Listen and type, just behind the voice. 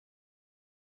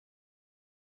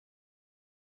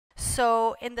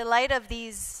So in the light of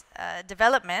these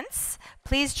developments,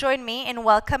 please join me in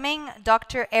welcoming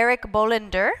Dr. Erik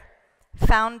Bolinder,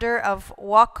 founder of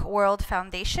Walk World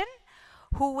Foundation,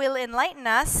 who will enlighten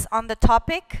us on the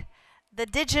topic, the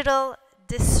digital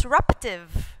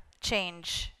disruptive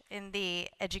change in the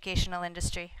educational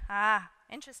industry. Ah,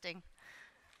 interesting.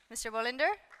 Mr.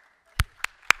 Bolinder?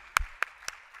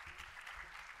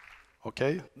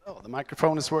 Okay, no, the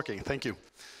microphone is working, thank you.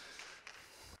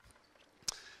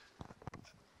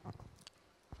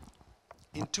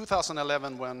 In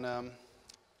 2011, when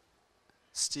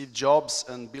Steve Jobs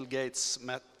and Bill Gates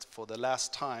met for the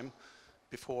last time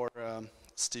before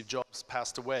Steve Jobs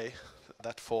passed away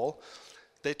that fall,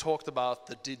 they talked about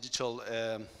the digital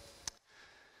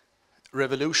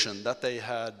revolution that they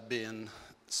had been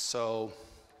so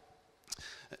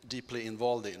deeply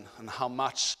involved in, and how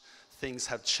much things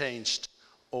have changed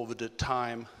over the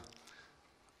time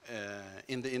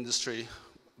in the industry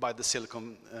by the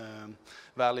Silicon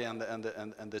Valley and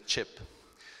the chip.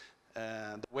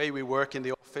 The way we work in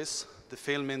the office, the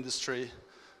film industry,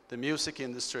 the music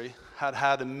industry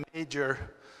had a major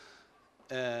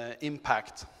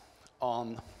impact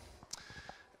on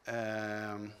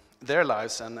their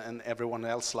lives and everyone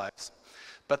else's lives.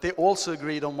 But they also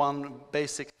agreed on one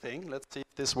basic thing. Let's see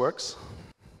if this works.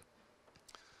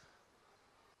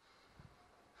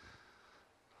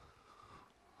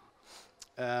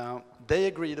 They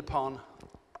agreed upon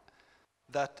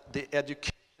that the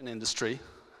education industry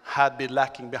had been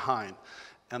lacking behind,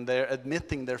 and they're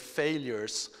admitting their failure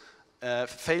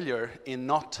in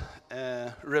not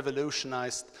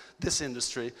revolutionized this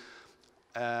industry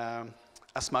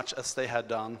as much as they had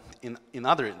done in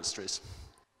other industries.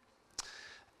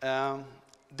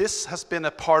 This has been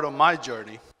a part of my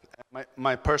journey,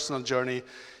 my personal journey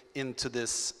into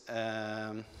this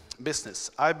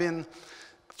business. I've been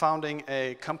founding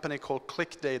a company called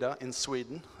Click Data in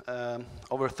Sweden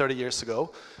over 30 years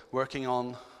ago, working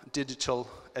on digital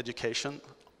education,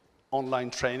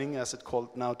 online training as it's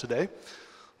called now today.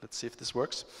 Let's see if this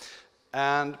works.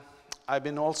 And I've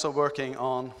been also working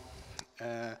on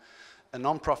a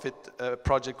non-profit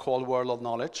project called World of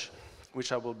Knowledge,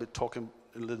 which I will be talking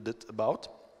a little bit about.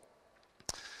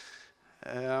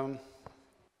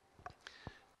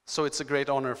 So it's a great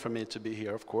honor for me to be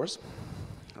here, of course.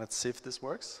 Let's see if this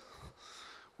works.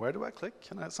 Where do I click?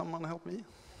 Can someone help me?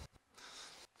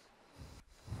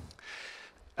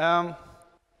 There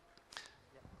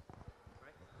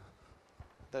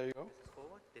you go.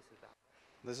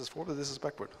 This is forward, this is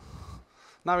backward.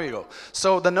 Now you go.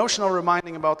 So the notion of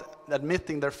reminding about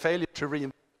admitting their failure to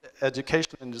reinvent the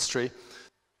education industry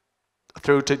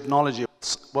through technology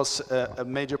was a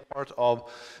major part of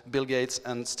Bill Gates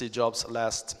and Steve Jobs'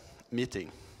 last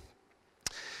meeting.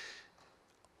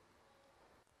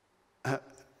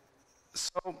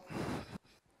 So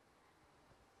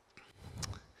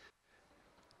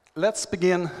let's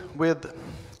begin with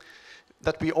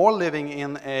that we are living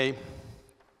in a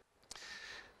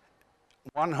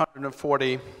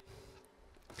 140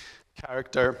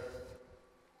 character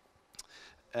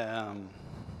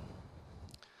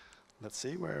let's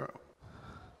see where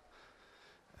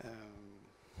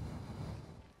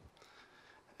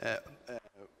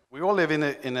we all live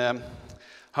in a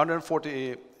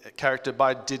 140 character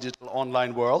by digital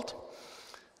online world.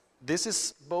 This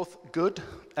is both good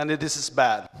and it is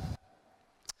bad.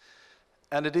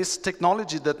 And it is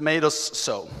technology that made us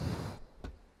so.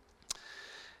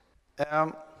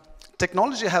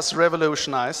 Technology has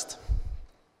revolutionized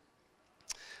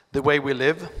the way we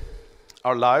live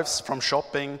our lives, from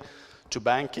shopping to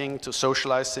banking to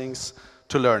socializing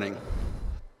to learning.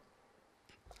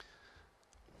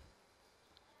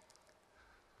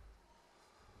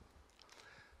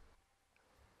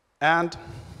 And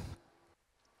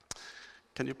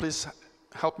can you please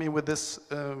help me with this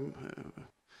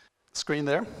screen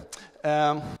there?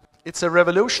 It's a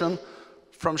revolution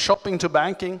from shopping to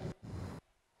banking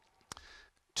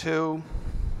to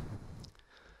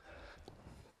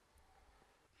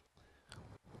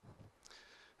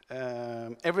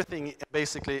everything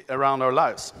basically around our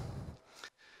lives.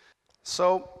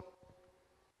 So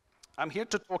I'm here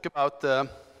to talk about the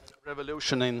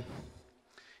revolution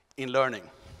in learning.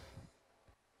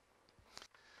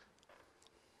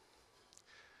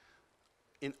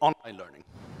 In online learning.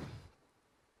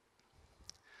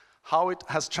 How it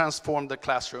has transformed the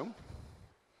classroom.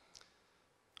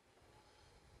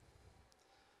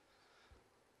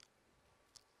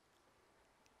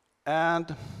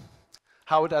 And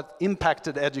how it has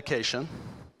impacted education.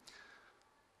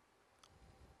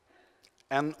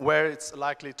 And where it's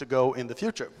likely to go in the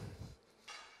future.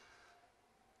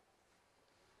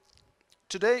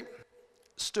 Today,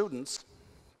 students,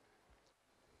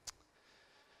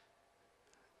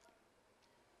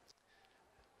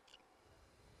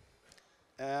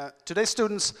 today's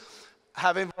students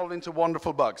have evolved into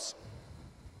wonderful bugs.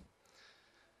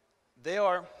 They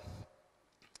are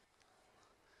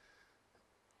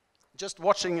just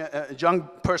watching a young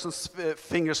person's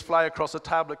fingers fly across a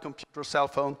tablet, computer, or cell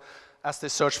phone as they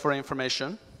search for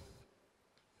information.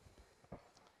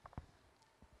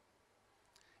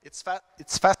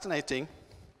 It's fascinating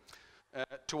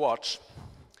to watch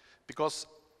because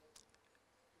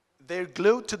they're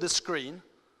glued to the screen,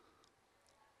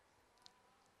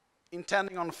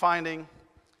 intending on finding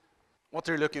what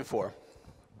they're looking for.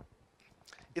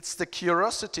 It's the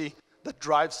curiosity that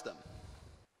drives them.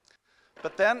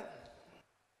 But then,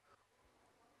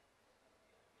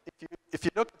 if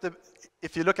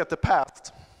you look at the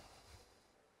past,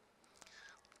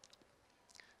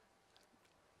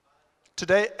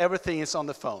 today everything is on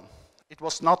the phone. It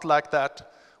was not like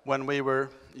that when we were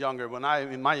younger. When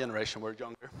in my generation, were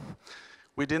younger,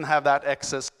 we didn't have that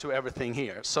access to everything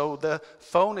here. So the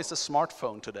phone is a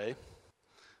smartphone today,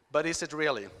 but is it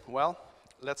really? Well,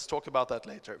 let's talk about that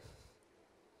later.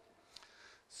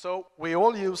 So we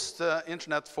all use the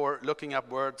internet for looking up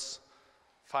words,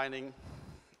 finding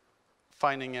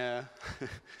now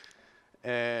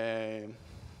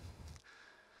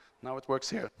it works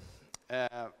here.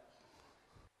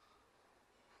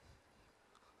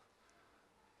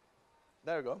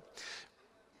 There we go.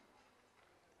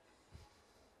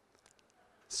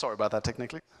 Sorry about that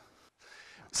technically.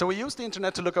 So we use the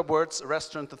internet to look up words,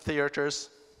 restaurants, and theaters,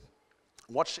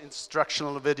 watch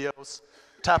instructional videos,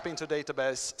 tap into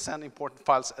database, send important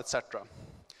files, etc.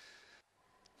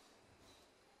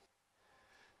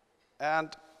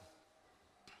 And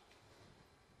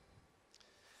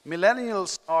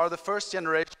millennials are the first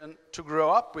generation to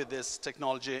grow up with this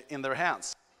technology in their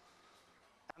hands.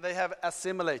 And they have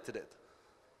assimilated it.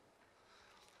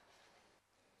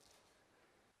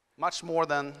 Much more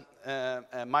than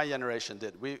my generation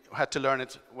did. We had to learn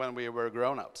it when we were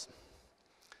grown-ups.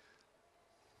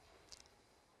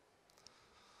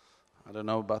 I don't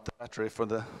know about the battery for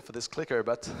this clicker,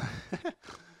 but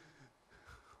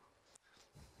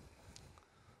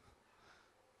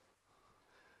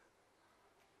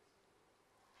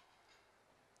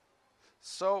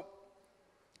so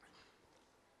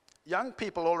young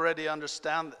people already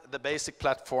understand the basic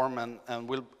platform and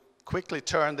will quickly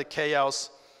turn the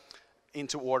chaos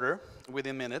into order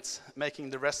within minutes, making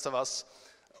the rest of us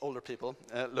older people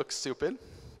look stupid.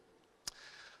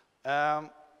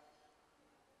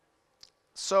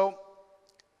 So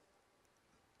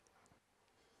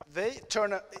they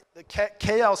turn the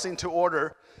chaos into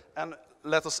order and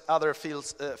let us other feel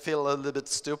a little bit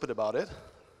stupid about it.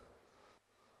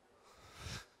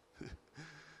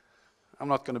 I'm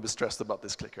not going to be stressed about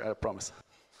this clicker, I promise.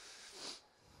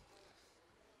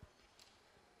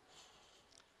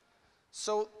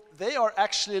 So they are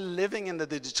actually living in the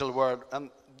digital world,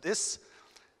 and this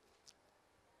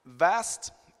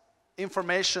vast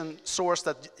information source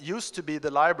that used to be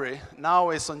the library now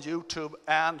is on YouTube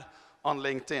and on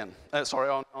LinkedIn.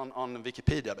 On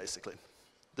Wikipedia, basically.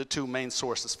 The two main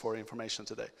sources for information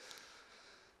today.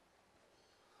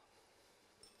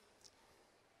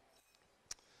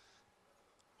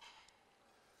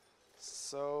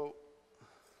 So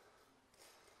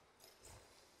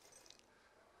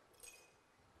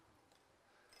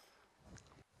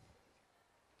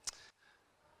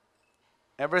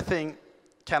everything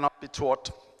cannot be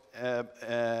taught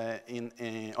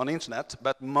on internet,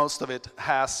 but most of it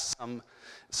has some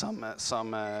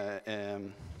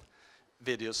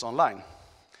videos online.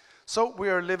 So we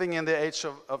are living in the age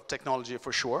of technology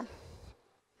for sure.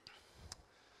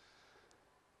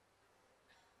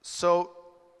 So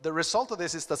the result of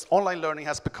this is that online learning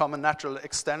has become a natural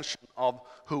extension of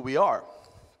who we are.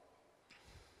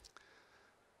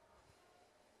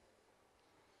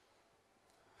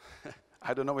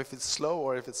 I don't know if it's slow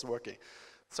or if it's working.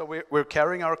 So we're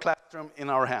carrying our classroom in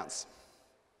our hands.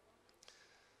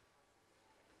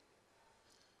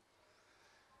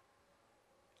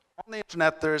 On the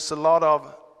internet, there's a lot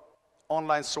of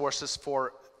online sources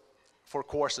for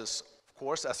courses. Of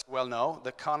course, as you well know,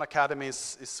 the Khan Academy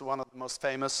is one of the most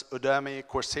famous, Udemy,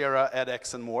 Coursera,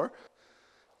 edX, and more.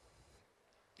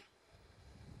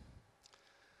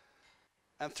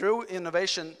 And through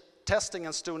innovation, testing,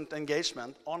 and student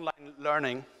engagement, online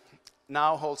learning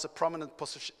now holds a prominent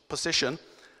position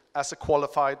as a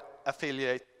qualified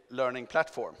affiliate learning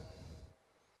platform.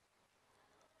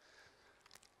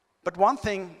 But one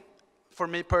thing for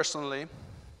me personally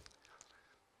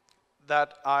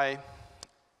that I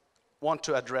want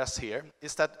to address here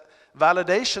is that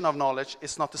validation of knowledge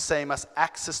is not the same as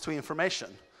access to information.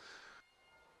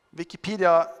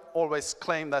 Wikipedia always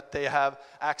claim that they have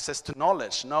access to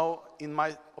knowledge. No, in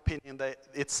my opinion,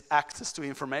 it's access to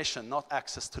information, not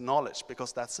access to knowledge,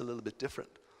 because that's a little bit different.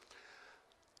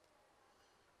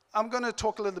 I'm going to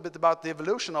talk a little bit about the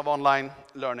evolution of online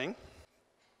learning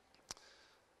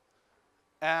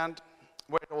and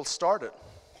where it all started.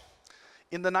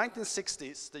 In the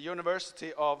 1960s, the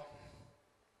University of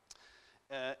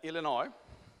Illinois,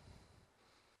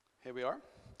 here we are,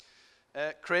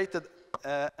 created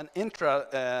an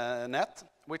intranet,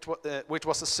 which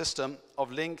was a system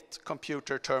of linked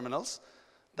computer terminals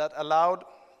that allowed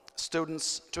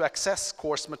students to access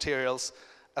course materials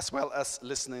as well as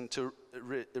listening to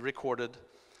recorded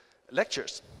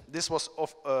lectures. This was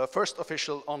first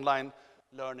official online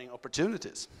learning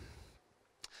opportunities.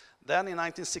 Then in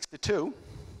 1962,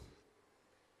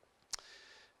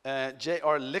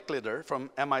 J.R. Licklider from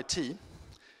MIT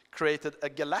created a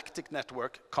galactic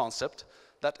network concept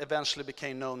that eventually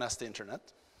became known as the Internet.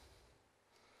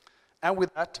 And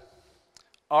with that,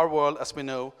 our world, as we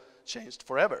know, changed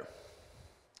forever.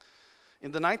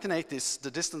 In the 1980s,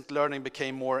 the distant learning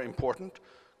became more important.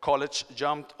 College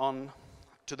jumped on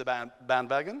to the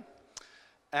bandwagon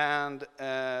and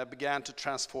began to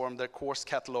transform their course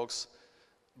catalogs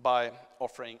by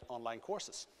offering online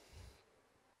courses.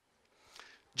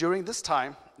 During this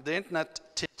time, the Internet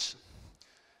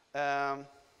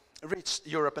reached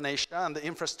Europe and Asia, and the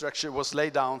infrastructure was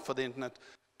laid down for the Internet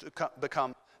to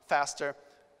become faster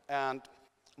and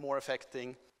more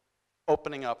effective,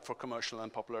 opening up for commercial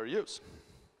and popular use.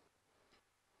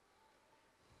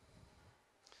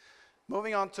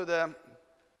 Moving on to the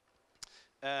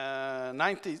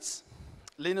 90s,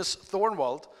 Linus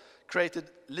Torvalds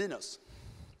created Linus,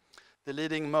 the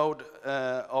leading mode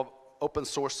of open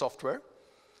source software,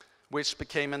 which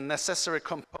became a necessary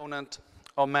component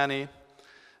of many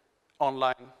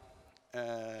online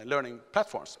learning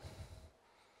platforms.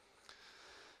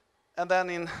 And then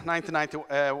in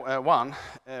 1991,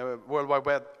 World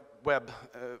Wide Web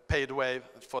paved the way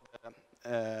for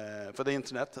the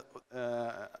Internet,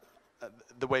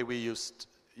 the way we use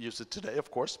it today,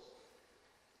 of course.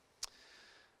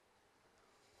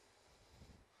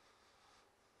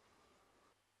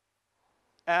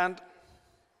 And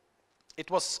it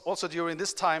was also during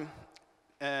this time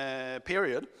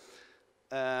period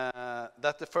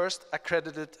that the first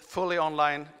accredited fully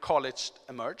online college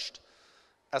emerged,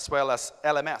 as well as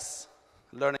LMS,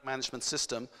 Learning Management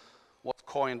System, was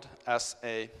coined as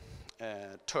a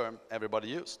term everybody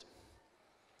used.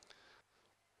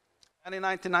 And in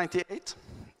 1998,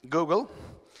 Google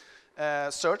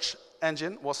search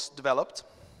engine was developed,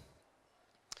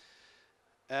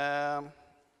 giving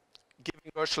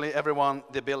virtually everyone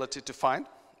the ability to find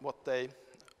what they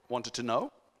wanted to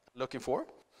know, looking for,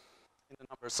 in the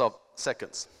numbers of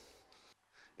seconds.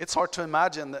 It's hard to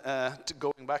imagine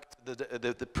going back to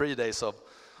the pre-days of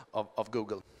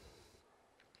Google.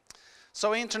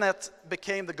 So internet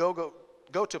became the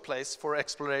go-to place for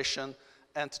exploration,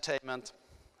 entertainment,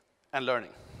 and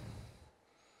learning.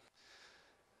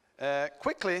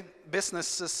 Quickly,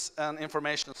 businesses and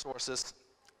information sources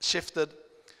shifted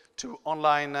to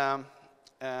online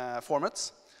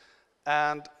formats,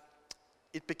 and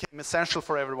it became essential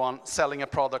for everyone selling a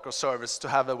product or service to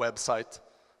have a website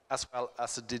as well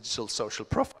as a digital social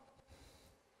profile.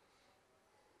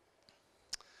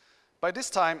 By this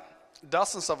time,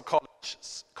 dozens of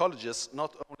colleges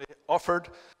not only offered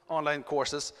online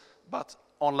courses, but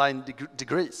online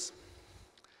degrees.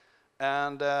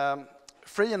 And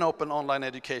free and open online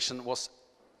education was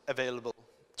available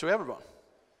to everyone.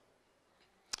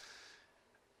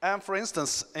 And for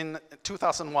instance, in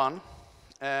 2001,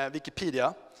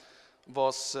 Wikipedia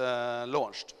was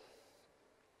launched.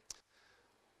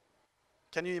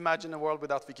 Can you imagine a world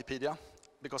without Wikipedia?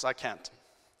 Because I can't.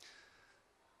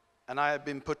 And I have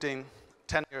been putting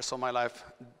 10 years of my life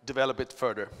to develop it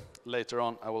further. Later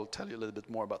on, I will tell you a little bit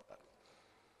more about that.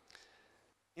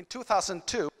 In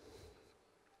 2002,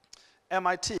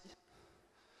 MIT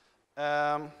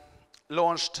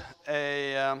launched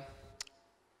a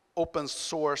open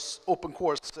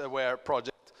courseware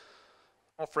project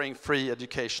offering free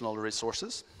educational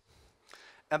resources.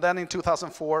 And then in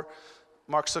 2004,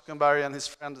 Mark Zuckerberg and his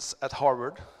friends at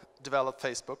Harvard developed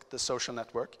Facebook, the social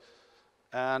network.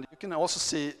 And you can also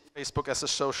see Facebook as a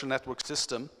social network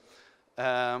system,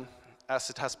 as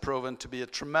it has proven to be a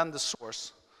tremendous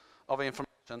source of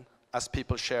information as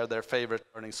people share their favorite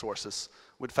learning sources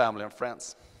with family and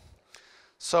friends.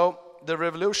 So the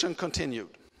revolution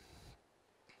continued.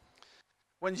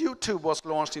 When YouTube was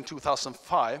launched in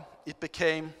 2005, it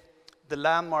became the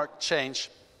landmark change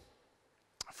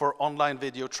for online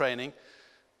video training,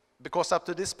 because up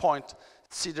to this point,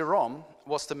 CD-ROM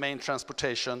was the main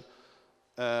transportation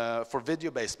for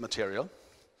video-based material.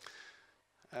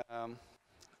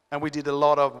 And we did a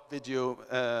lot of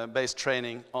video-based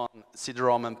training on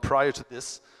CD-ROM, and prior to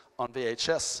this, on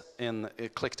VHS in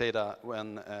Click Data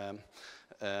when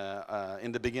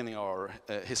in the beginning of our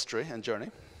history and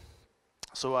journey.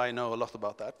 So I know a lot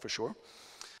about that for sure.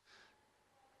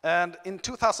 And in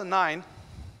 2009,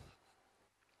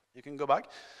 you can go back,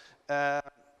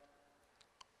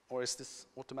 or is this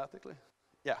automatically?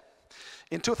 Yeah.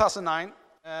 In 2009,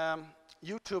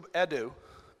 YouTube Edu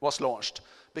was launched,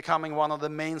 becoming one of the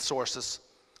main sources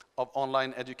of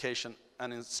online education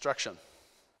and instruction.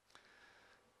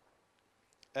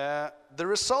 The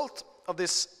result of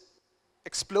this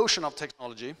explosion of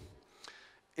technology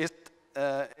is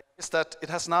that it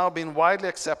has now been widely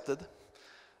accepted.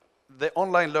 The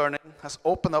online learning has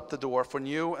opened up the door for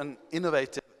new and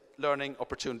innovative learning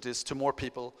opportunities to more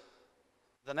people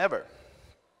than ever.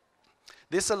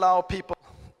 This allows people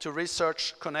to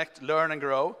research, connect, learn, and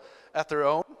grow at their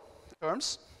own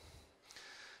terms.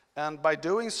 And by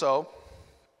doing so,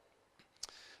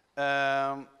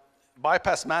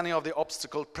 bypass many of the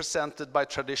obstacles presented by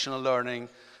traditional learning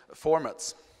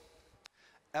formats.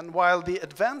 And while the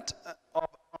advent of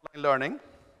online learning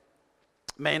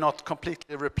may not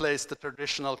completely replace the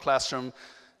traditional classroom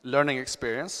learning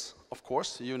experience, of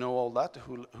course, you know all that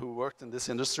who worked in this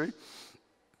industry,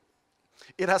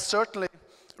 it has certainly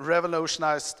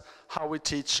revolutionized how we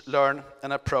teach, learn,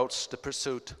 and approach the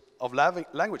pursuit of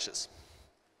languages.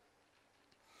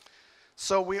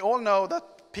 So we all know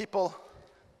that people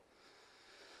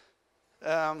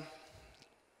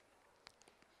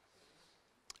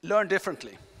learn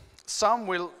differently. Some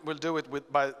will do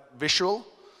it by visual,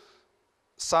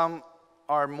 some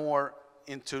are more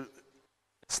into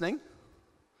listening,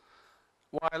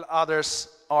 while others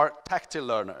are tactile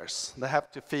learners. They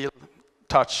have to feel,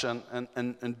 touch,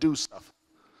 and do stuff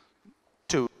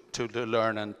to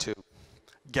learn and to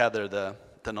gather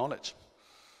the knowledge.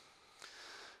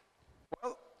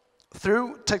 Well,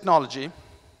 through technology,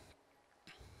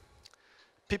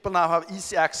 people now have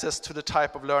easy access to the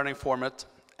type of learning format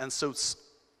and suits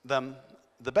them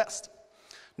the best.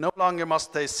 No longer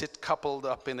must they sit coupled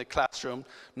up in a classroom.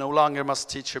 No longer must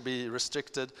teacher be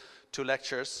restricted to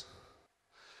lectures.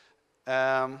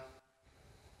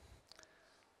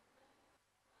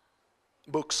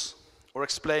 Books or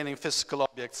explaining physical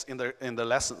objects in their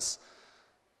lessons.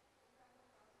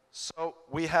 So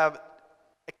we have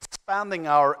expanding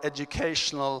our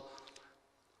educational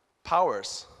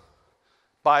powers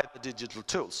by the digital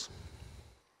tools.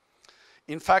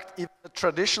 In fact, even the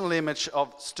traditional image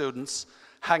of students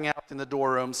hang out in the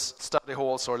dorm rooms, study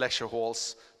halls, or lecture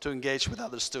halls to engage with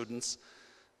other students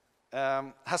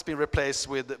has been replaced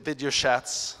with video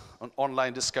chats,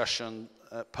 online discussion,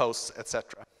 posts,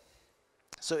 etc.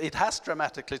 So it has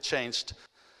dramatically changed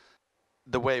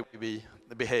the way we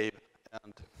behave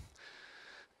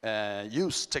and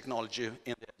use technology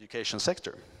in the education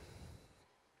sector.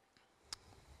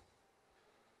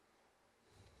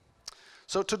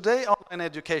 So today, online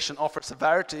education offers a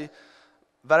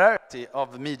variety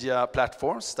of media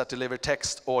platforms that deliver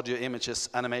text, audio, images,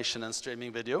 animation, and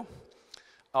streaming video.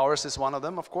 Ours is one of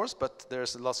them, of course, but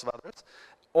there's lots of others.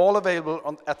 All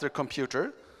available at their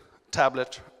computer,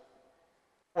 tablet,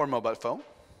 or mobile phone.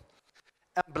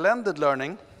 And blended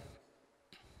learning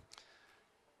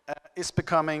is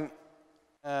becoming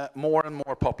more and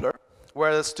more popular,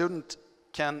 where the student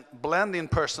can blend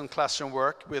in-person classroom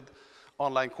work with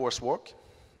online coursework,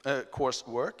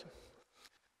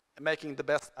 making the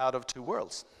best out of two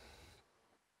worlds.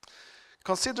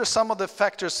 Consider some of the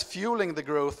factors fueling the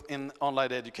growth in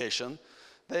online education.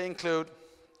 They include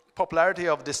popularity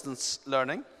of distance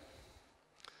learning,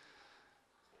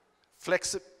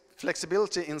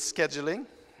 flexibility in scheduling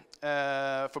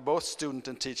for both student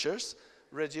and teachers,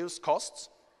 reduced costs,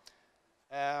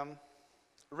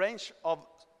 range of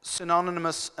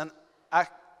synonymous and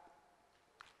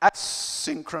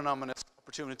asynchronous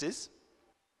opportunities,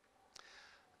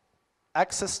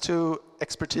 access to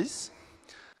expertise,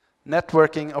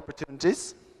 networking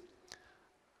opportunities,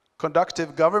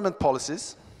 conducive government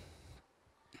policies,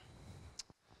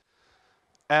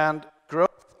 and growth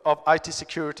of IT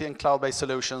security and cloud-based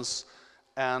solutions,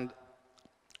 and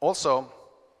also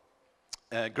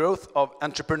growth of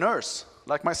entrepreneurs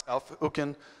like myself who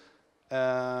can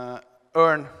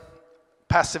earn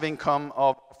passive income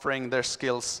of offering their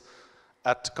skills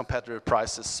at competitive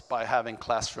prices by having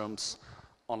classrooms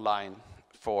online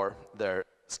for their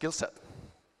skill set.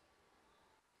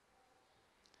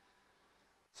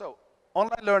 So,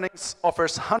 Online learning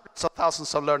offers hundreds of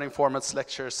thousands of learning formats,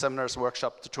 lectures, seminars,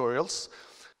 workshops, tutorials,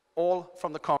 all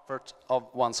from the comfort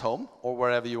of one's home or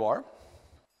wherever you are.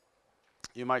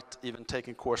 You might even take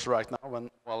a course right now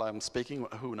while I'm speaking,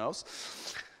 who knows.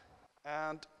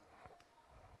 And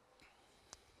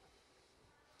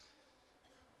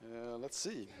let's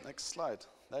see, next slide.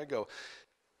 There you go.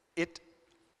 It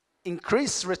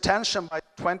increased retention by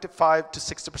 25 to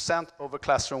 60% over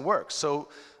classroom work. So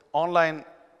online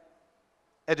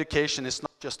education is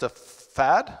not just a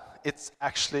fad, it's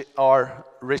actually our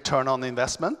return on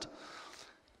investment.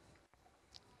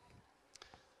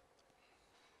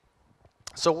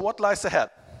 So what lies ahead?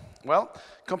 Well,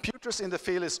 computers in the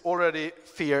field is already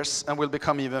fierce and will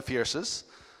become even fiercer.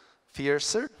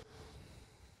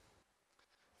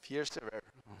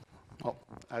 Well,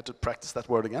 I had to practice that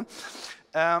word again.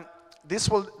 This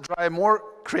will drive more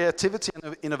creativity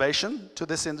and innovation to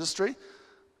this industry,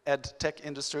 ed tech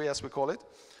industry as we call it,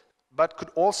 but could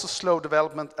also slow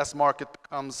development as market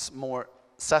becomes more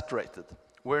saturated.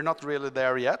 We're not really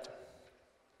there yet.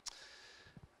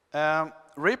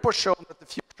 Reports show that the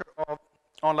future of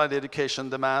online education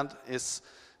demand is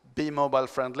be mobile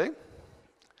friendly,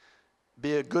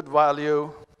 be a good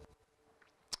value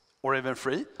or even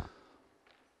free,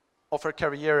 offer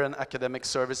career and academic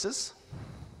services,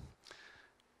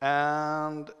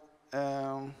 and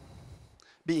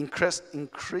be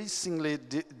increasingly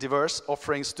diverse,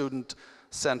 offering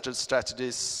student-centered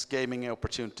strategies, gaming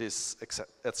opportunities,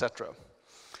 etc.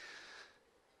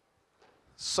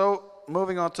 So,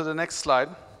 moving on to the next slide.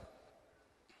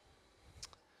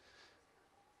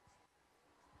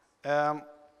 The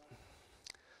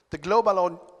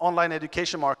global online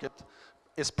education market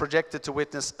is projected to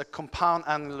witness a compound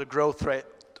annual growth rate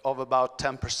of about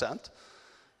 10%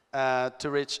 to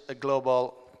reach a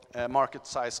global market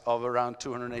size of around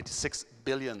 $286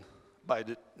 billion by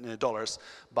the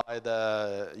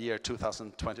year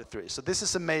 2023. So this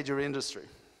is a major industry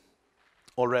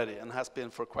already and has been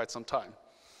for quite some time.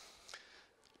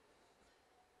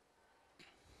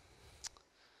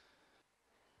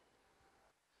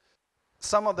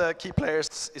 Some of the key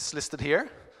players is listed here.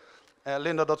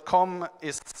 Lynda.com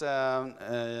is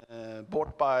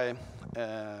bought by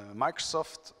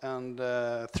Microsoft and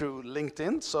through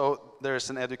LinkedIn, so there is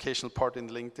an educational part in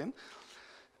LinkedIn.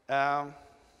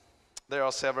 There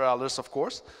are several others, of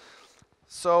course.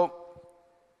 So,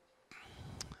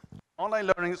 online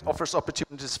learning offers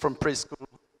opportunities from preschool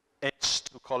age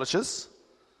to colleges.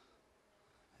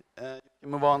 You can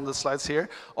move on the slides here.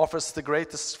 Offers the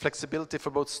greatest flexibility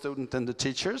for both student and the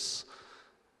teachers.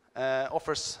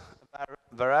 Offers a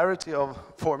variety of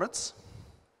formats,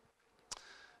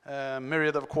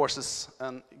 myriad of courses,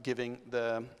 and giving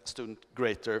the student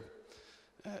greater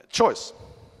choice.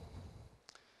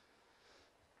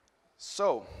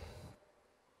 So,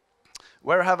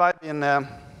 where have I been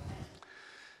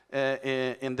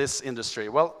in this industry?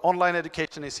 Well, online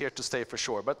education is here to stay for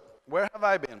sure, but where have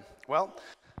I been? Well,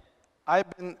 I've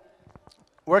been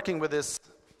working with this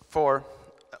for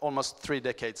almost 3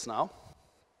 decades now.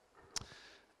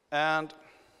 And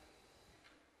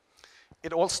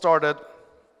it all started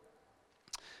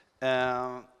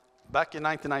back in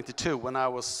 1992 when I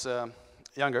was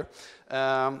younger.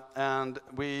 And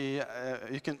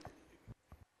you can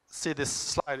see this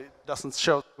slide, it doesn't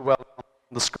show well on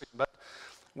the screen, but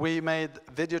we made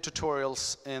video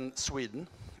tutorials in Sweden,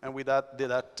 and we did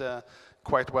that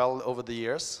quite well over the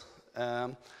years.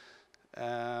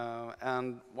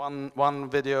 And one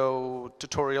video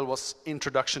tutorial was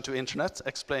Introduction to Internet,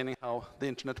 explaining how the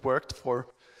internet worked for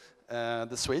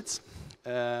the Swedes.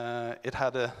 It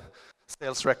had a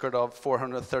sales record of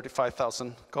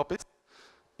 435,000 copies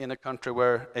in a country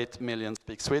where 8 million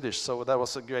speak Swedish, so that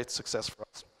was a great success for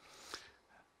us.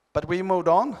 But we moved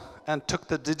on and took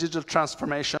the digital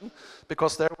transformation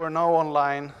because there were no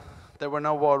online, there were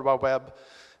no World Wide Web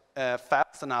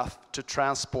fast enough to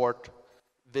transport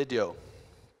video.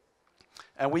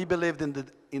 And we believed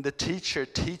in the teacher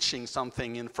teaching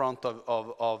something in front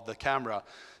of the camera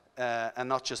and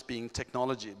not just being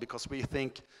technology, because we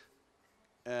think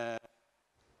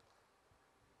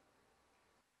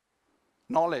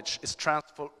knowledge is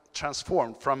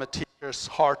transformed from a teacher's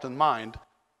heart and mind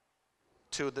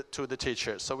to the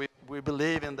teacher. So we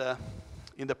believe in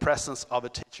the presence of a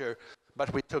teacher,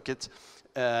 but we took it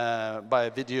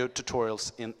by video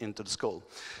tutorials into the school.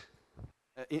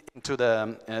 Into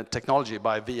the technology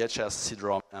by VHS,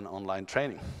 CD-ROM, and online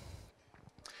training.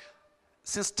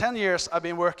 Since 10 years, I've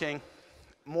been working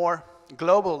more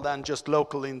global than just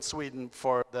local in Sweden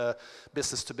for the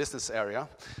business-to-business area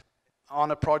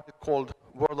on a project called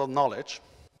World of Knowledge.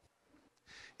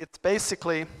 It's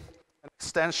basically an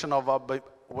extension of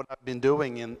what I've been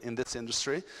doing in this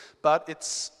industry, but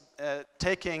it's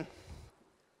taking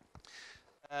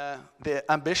the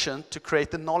ambition to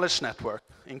create a knowledge network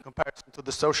in comparison to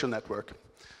the social network.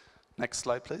 Next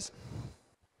slide, please.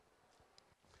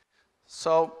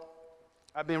 So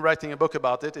I've been writing a book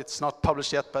about it. It's not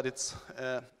published yet, but it's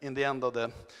in the end of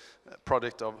the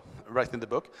project of writing the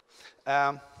book.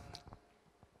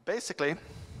 Basically,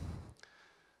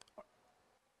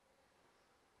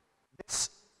 this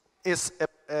is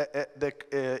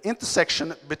the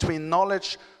intersection between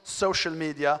knowledge, social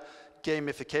media,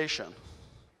 gamification,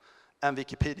 and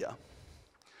Wikipedia.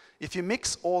 If you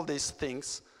mix all these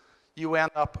things, you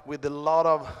end up with a lot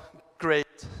of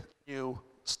great new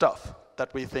stuff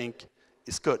that we think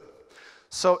is good.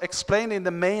 So explained in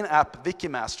the main app,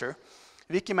 Wikimaster,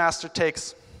 Wikimaster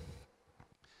takes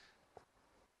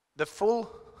the full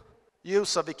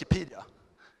use of Wikipedia.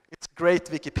 It's a great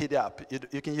Wikipedia app.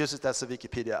 You can use it as a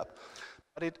Wikipedia app.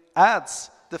 But it adds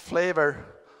the flavor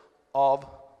of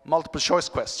multiple choice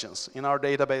questions in our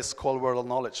database called World of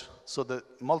Knowledge. So the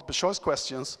multiple choice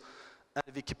questions and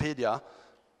the Wikipedia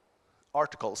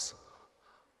articles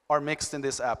are mixed in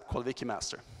this app called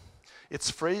Wikimaster. It's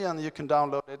free and you can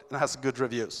download it and it has good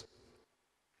reviews.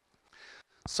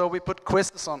 So we put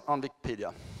quizzes on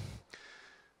Wikipedia.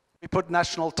 We put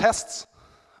national tests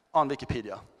on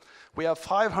Wikipedia. We have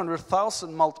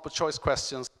 500,000 multiple choice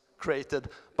questions created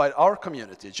by our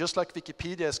community, just like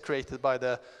Wikipedia is created by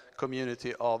the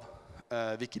community of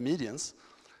Wikimedians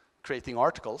creating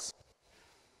articles.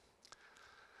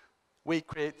 We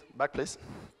create, back please.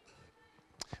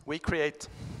 We create,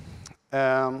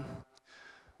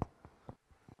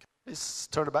 please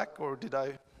turn it back, or did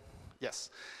I? Yes,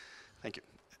 thank you.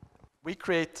 We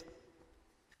create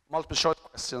multiple choice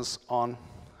questions on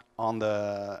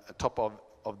the top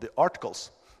of the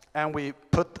articles, and we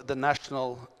put the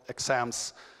national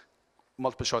exams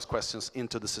multiple choice questions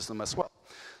into the system as well.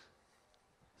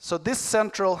 So this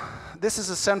is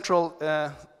a central,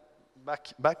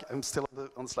 back, I'm still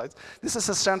on the slides. This is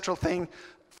a central thing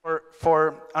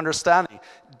for understanding.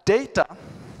 Data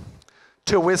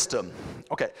to wisdom.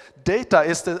 Okay, data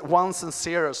is the ones and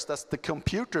zeros that the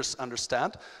computers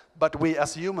understand, but we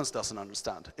as humans doesn't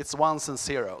understand. It's ones and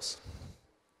zeros.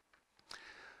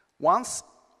 Once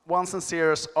ones and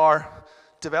zeros are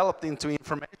developed into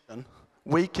information,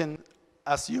 we can,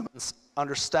 as humans,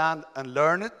 understand and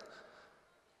learn it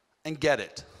and get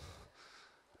it.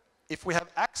 If we have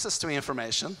access to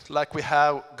information, like we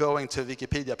have going to a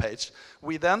Wikipedia page,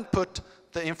 we then put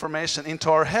the information into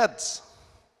our heads.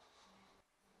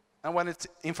 And when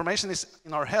information is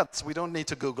in our heads, we don't need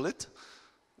to Google it.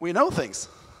 We know things.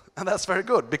 And that's very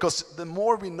good, because the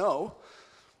more we know,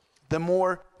 the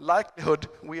more likelihood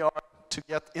we are to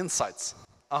get insights.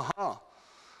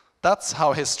 That's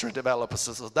how history develops.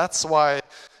 So that's why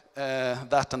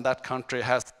that and that country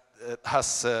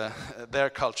has their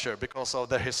culture, because of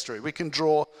their history. We can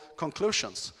draw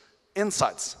conclusions,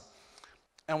 insights.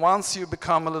 And once you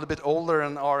become a little bit older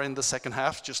and are in the second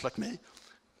half, just like me,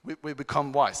 we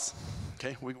become wise.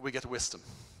 Okay, we get wisdom.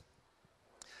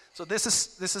 So this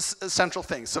is a central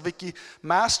thing. So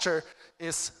Wikimaster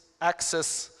is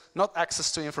not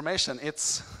access to information.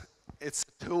 It's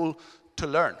a tool to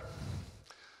learn.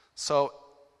 So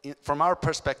from our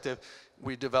perspective,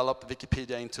 we develop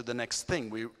Wikipedia into the next thing.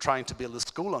 We're trying to build a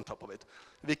school on top of it.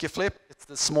 Wikiflip, it's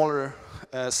the smaller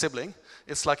sibling.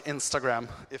 It's like Instagram.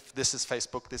 If this is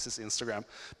Facebook, this is Instagram.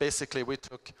 Basically, we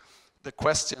took the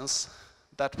questions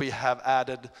that we have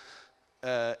added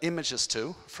images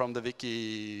to from the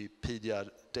Wikipedia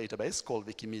database called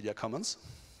Wikimedia Commons.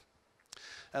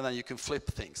 And then you can flip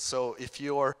things. So if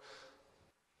your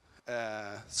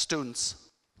students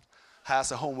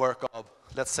has a homework of,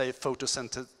 let's say,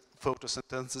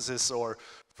 photosynthesis or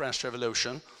French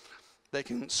Revolution, they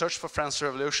can search for French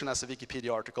Revolution as a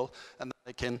Wikipedia article, and then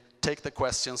they can take the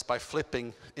questions by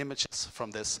flipping images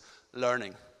from this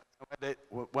learning.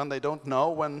 When they don't know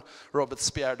when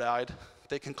Robespierre died,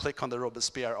 they can click on the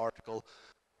Robespierre article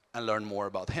and learn more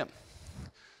about him.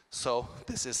 So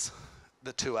this is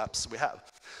the two apps we have.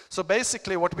 So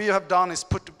basically what we have done is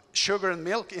put sugar and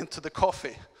milk into the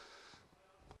coffee.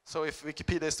 So if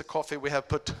Wikipedia is the coffee, we have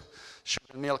put sugar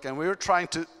and milk, and we were trying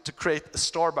to create a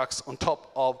Starbucks on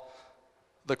top of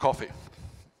the coffee.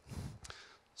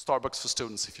 Starbucks for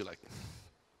students, if you like.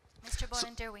 Mr.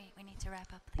 Bolinder, we need to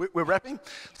wrap up. We're wrapping.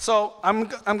 So I'm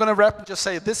going to wrap and just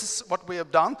say this is what we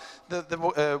have done,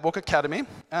 the Walk Academy.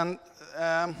 And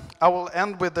I will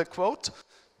end with the quote.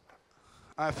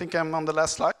 I think I'm on the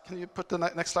last slide. Can you put the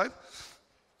next slide?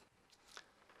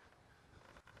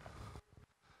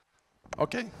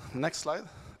 Okay, next slide.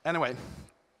 Anyway,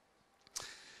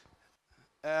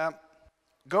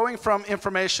 Going from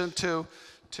information to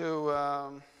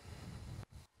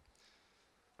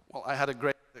well, I had a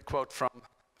great quote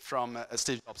from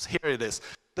Steve Jobs. Here it is.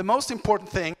 The most important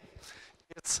thing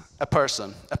is a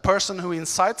person who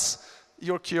incites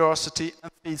your curiosity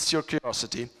and feeds your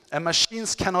curiosity. And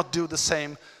machines cannot do the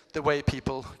same the way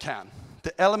people can.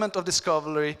 The element of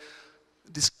discovery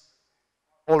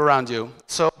all around you.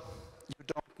 So you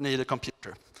don't need a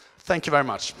computer. Thank you very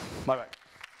much. Bye-bye.